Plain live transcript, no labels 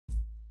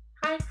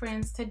Hi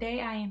friends, today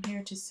I am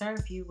here to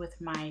serve you with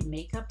my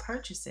makeup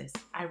purchases.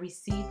 I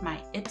received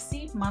my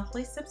Ipsy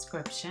monthly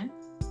subscription,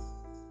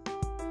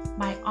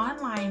 my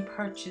online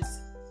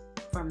purchase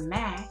from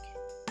MAC.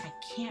 I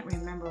can't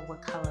remember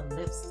what color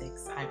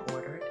lipsticks I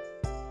ordered.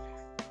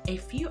 A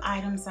few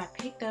items I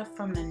picked up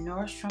from the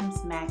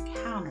Nordstrom's MAC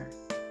counter.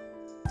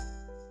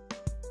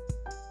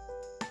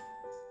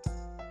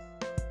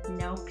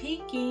 No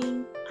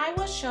peeking. I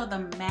will show the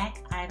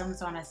MAC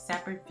items on a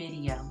separate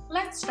video.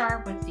 Let's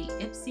start with the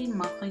Ipsy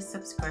monthly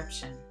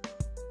subscription.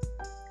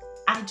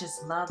 I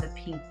just love the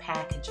pink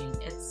packaging.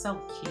 It's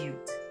so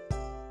cute.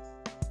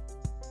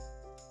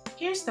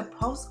 Here's the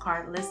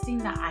postcard listing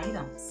the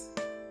items.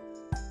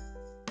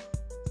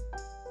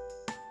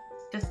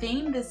 The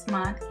theme this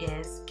month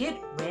is Get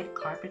Red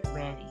Carpet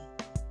Ready.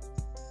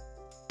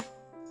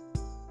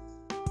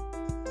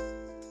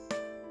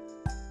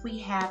 We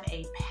have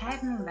a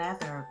patent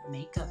leather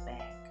makeup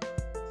bag.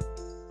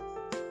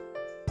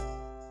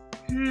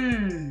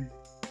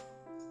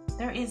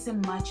 There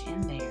isn't much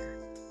in there.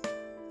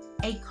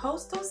 A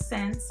Coastal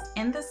Scents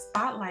in the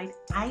Spotlight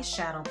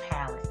eyeshadow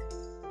palette.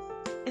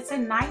 It's a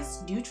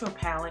nice neutral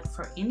palette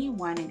for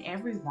anyone and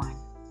everyone.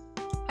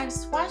 I've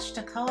swatched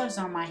the colors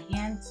on my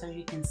hand so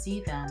you can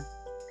see them.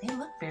 They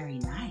look very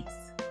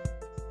nice.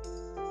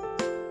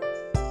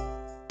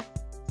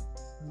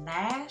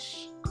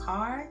 Lash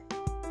card.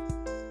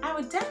 I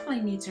would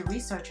definitely need to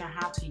research on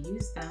how to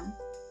use them.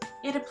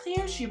 It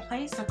appears you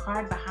place the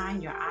card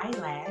behind your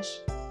eyelash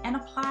and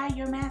apply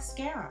your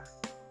mascara.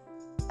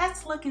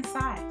 Let's look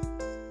inside.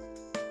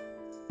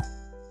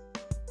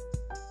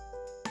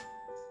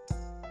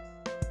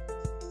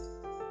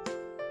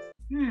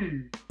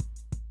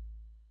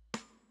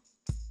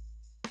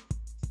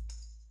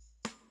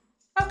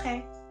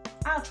 Okay,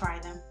 I'll try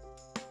them.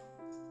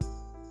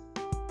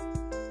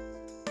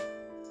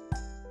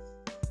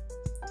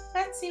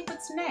 Let's see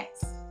what's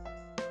next.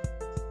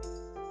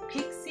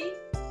 Ipsy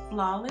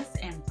Flawless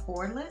and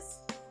Poreless.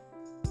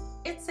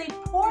 It's a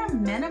pore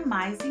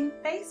minimizing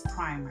face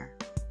primer.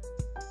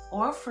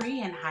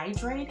 Oil-free and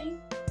hydrating.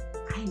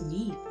 I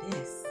need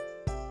this.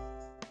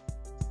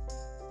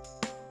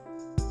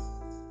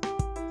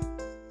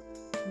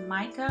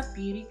 Mica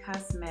Beauty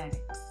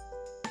Cosmetics.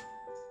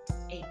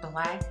 A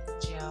black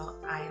gel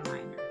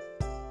eyeliner.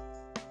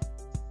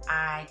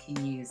 I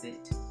can use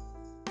it.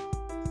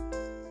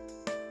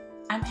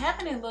 I'm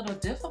having a little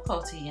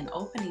difficulty in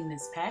opening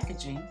this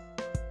packaging.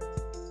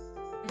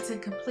 To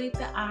complete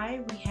the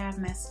eye, we have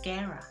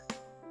mascara.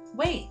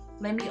 Wait,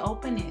 let me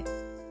open it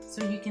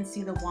so you can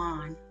see the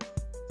wand.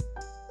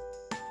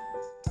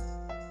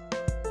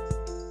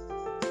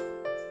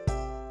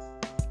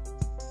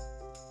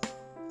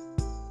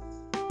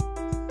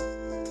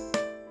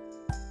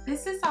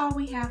 This is all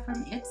we have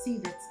from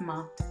Ipsy this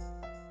month.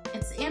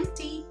 It's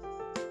empty.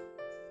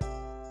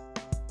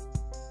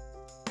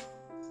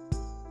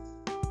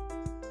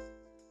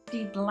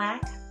 The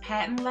black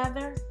patent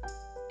leather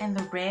and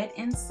the red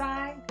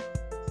inside,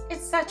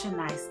 it's such a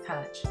nice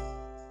touch,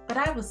 but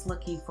I was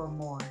looking for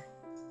more.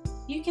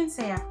 You can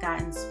say I've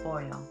gotten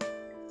spoiled.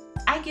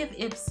 I give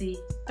Ipsy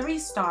 3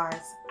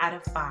 stars out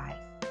of 5.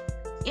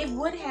 It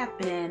would have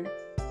been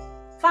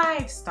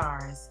 5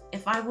 stars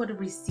if I would have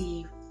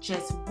received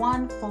just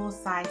one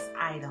full-size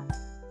item.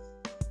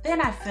 Then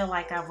I feel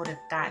like I would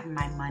have gotten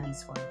my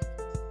money's worth.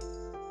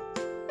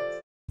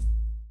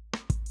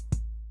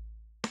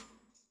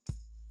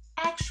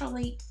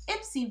 Actually,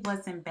 Ipsy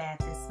wasn't bad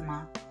this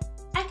month.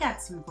 I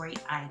got some great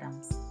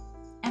items.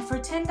 And for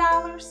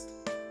 $10,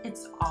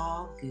 it's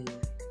all good.